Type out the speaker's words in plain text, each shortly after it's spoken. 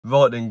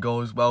Right then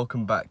guys,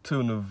 welcome back to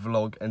another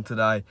vlog, and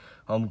today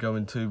I'm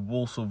going to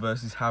Walsall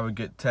versus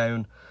Harrogate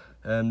Town.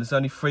 There's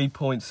only 3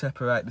 points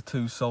separate the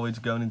two sides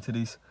going into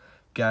this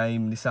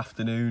game this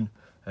afternoon.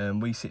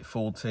 We sit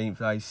 14th,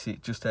 they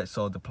sit just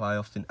outside the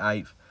playoffs in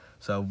 8th,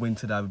 so a win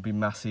today would be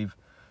massive.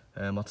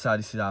 I'd say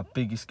this is our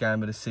biggest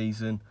game of the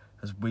season,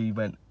 as we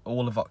went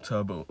all of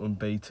October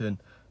unbeaten.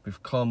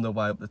 We've climbed our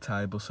way up the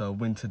table, so a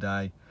win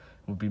today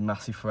would be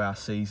massive for our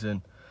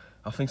season.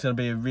 I think it's going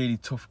to be a really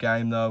tough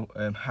game though.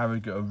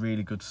 Harrogate are a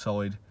really good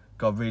side,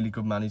 got a really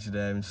good manager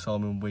there in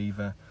Simon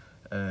Weaver.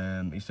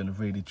 He's done a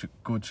really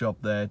good job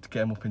there to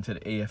get them up into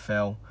the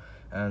EFL,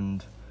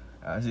 and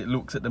as it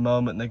looks at the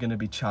moment, they're going to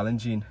be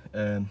challenging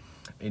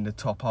in the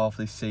top half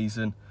this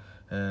season.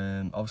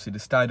 Obviously they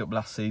stayed up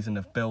last season,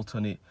 they've built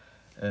on it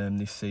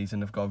this season,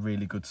 they've got a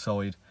really good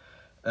side.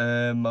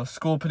 My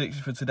score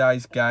prediction for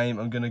today's game,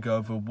 I'm going to go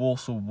over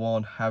Walsall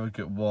 1,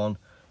 Harrogate 1.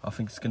 I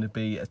think it's going to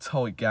be a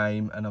tight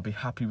game, and I'll be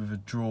happy with a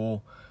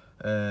draw.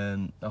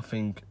 I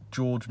think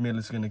George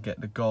Miller's going to get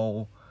the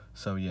goal.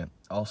 So yeah,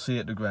 I'll see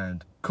you at the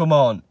ground. Come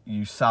on,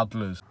 you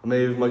saddlers. I'm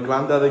here with my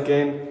granddad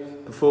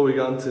again. Before we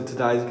go on to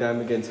today's game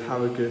against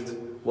Harrogate,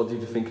 what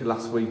did you think of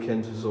last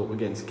weekend's result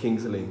against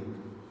Kingsley?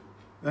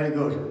 Very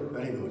good,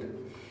 very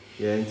good.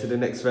 Yeah, into the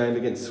next round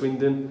against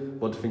Swindon,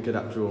 what do you think of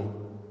that draw?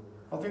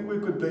 I think we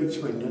could beat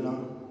Swindon.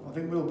 I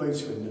think we'll beat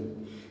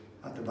Swindon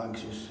at the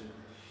Bankses.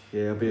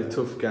 Yeah, it'll be a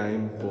tough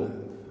game,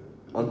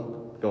 but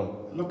go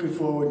on. Looking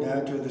forward now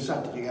to the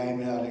Saturday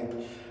game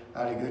in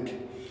Harrogate.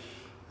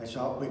 Let's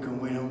hope we can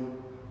win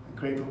them and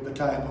creep up the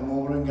table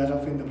more and get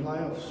off in the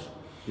playoffs.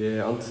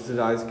 Yeah, on to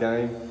today's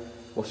game.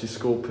 What's your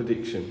score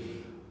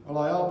prediction? Well,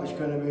 I hope it's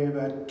going to be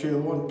about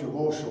 2-1 to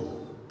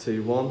Walsall.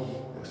 2-1?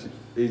 Who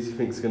do you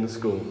think's going to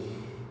score?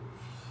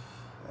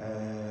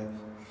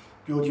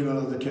 Georgie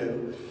Miller, the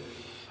 2.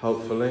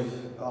 Hopefully.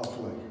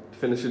 Hopefully.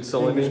 Finish should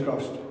sign him. Fingers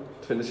crossed.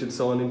 Finish should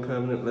sign him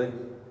permanently.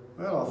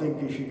 Well, I think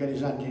he should get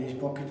his hand in his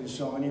pocket and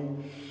sign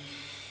him.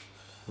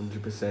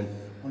 100%.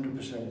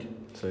 100%.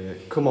 So yeah,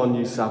 come on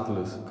you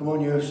saddlers. Come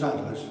on you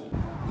saddlers.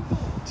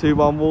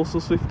 2-1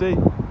 Walsall Swifty.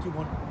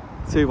 2-1.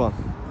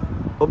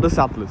 2-1. Up the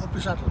saddlers. Up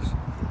the saddlers.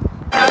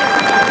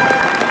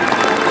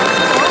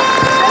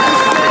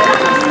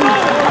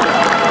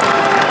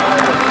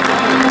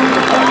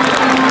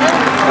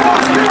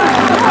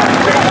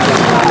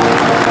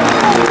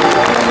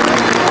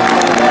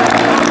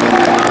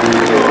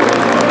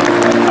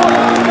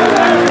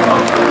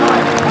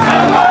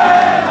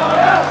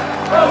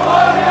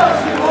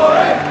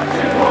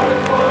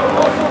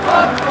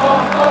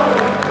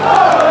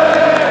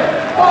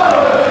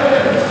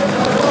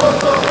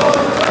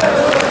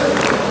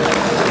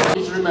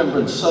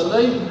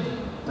 Sunday,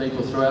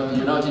 people throughout the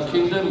United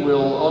Kingdom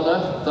will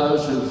honour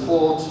those who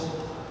fought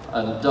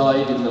and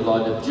died in the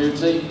line of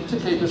duty to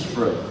keep us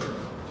free.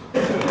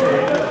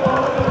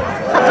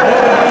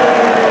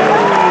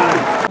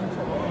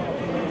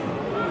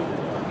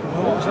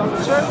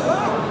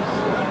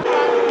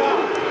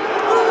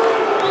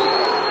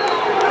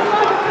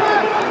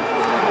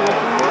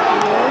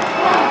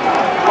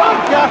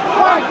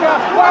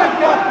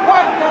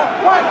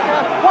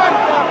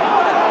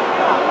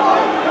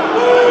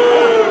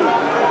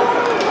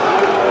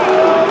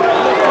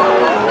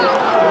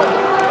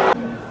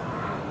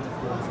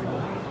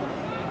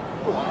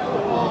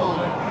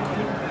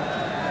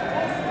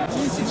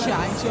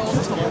 Change your tone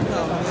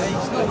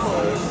it's not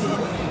working.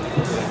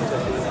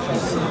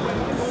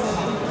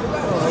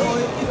 So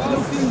if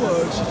nothing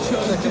works, you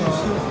try to do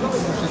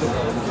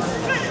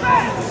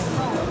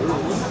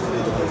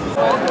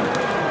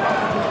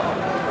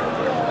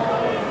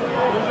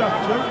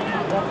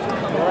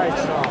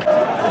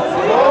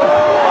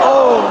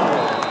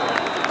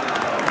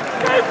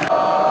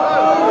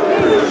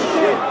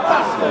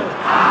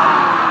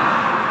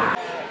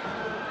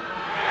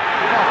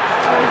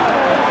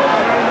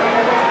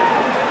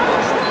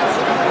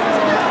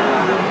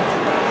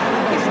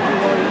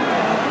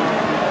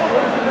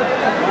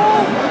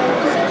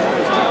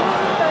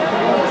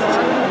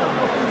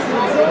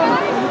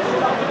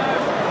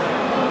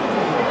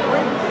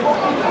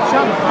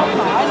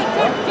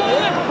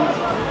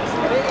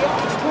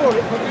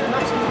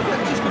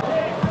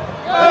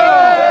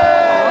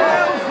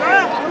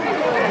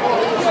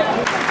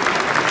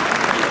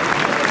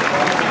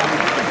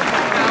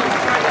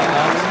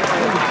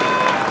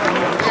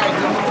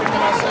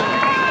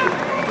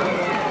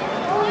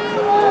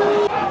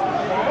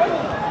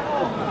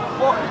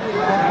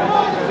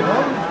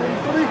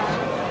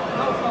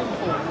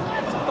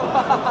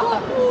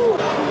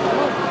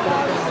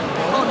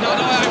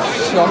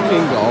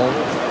Shocking goal.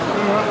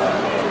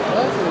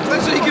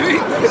 That's what you can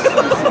eat.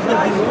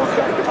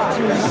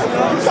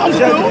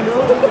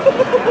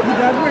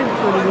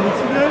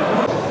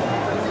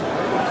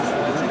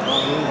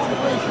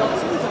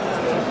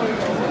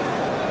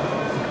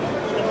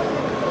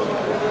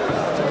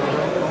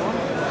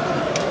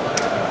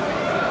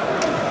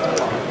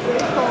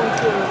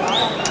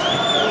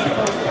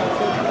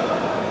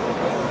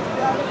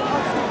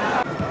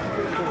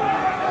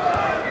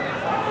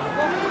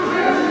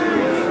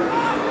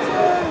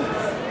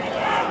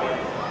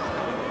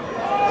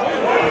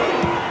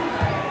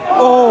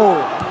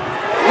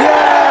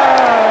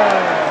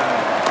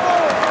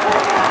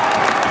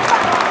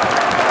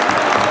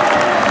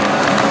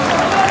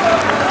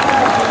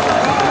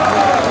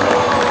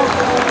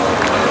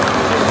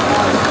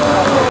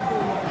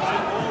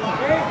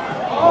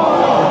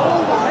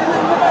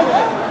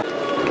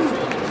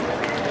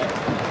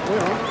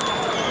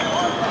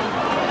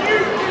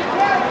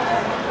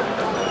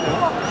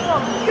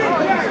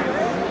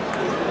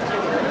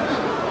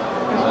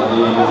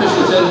 The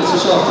official attendance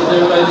this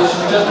afternoon, ladies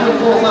and gentlemen,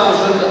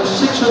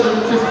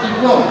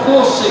 4,651,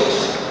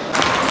 4-6.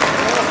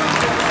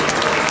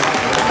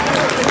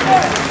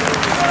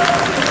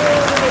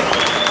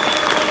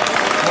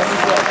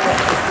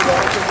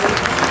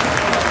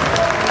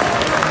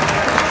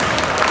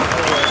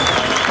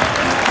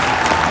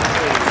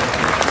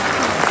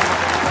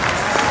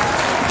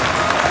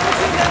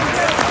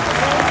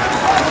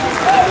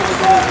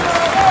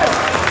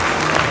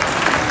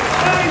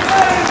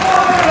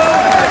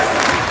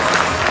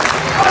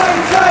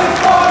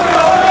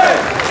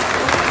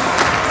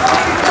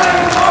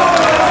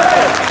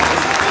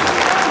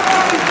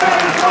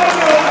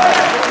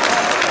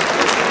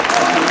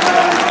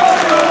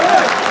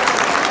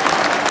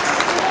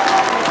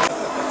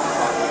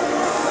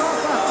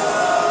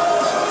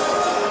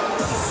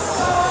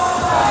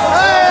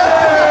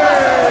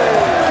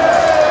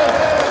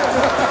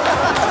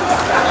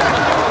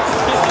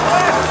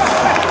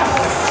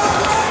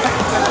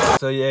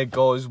 So yeah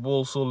guys,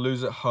 Walsall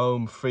lose at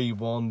home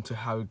 3-1 to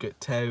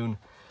Harrogate Town.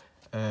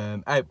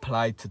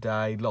 Outplayed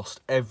today, lost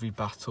every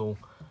battle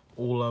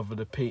all over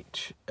the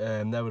pitch.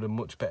 They were a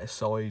much better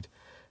side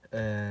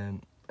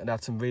and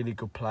had some really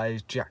good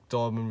players. Jack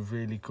Diamond was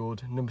really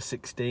good. Number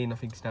 16, I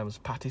think his name was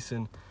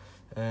Pattison,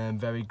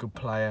 very good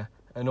player.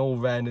 And all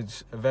round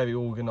it's a very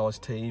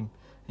organised team.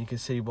 You can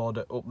see why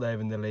they're up there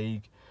in the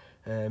league.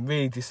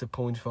 Really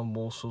disappointed from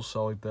Walsall's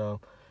side though.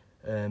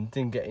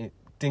 Didn't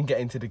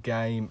get into the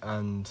game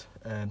and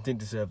didn't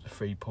deserve the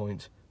 3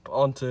 points. But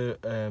on to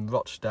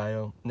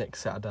Rochdale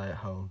next Saturday at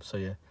home. So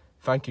yeah,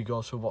 thank you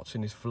guys for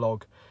watching this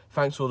vlog.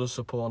 Thanks for all the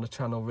support on the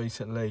channel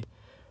recently,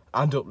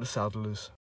 and up the Saddlers.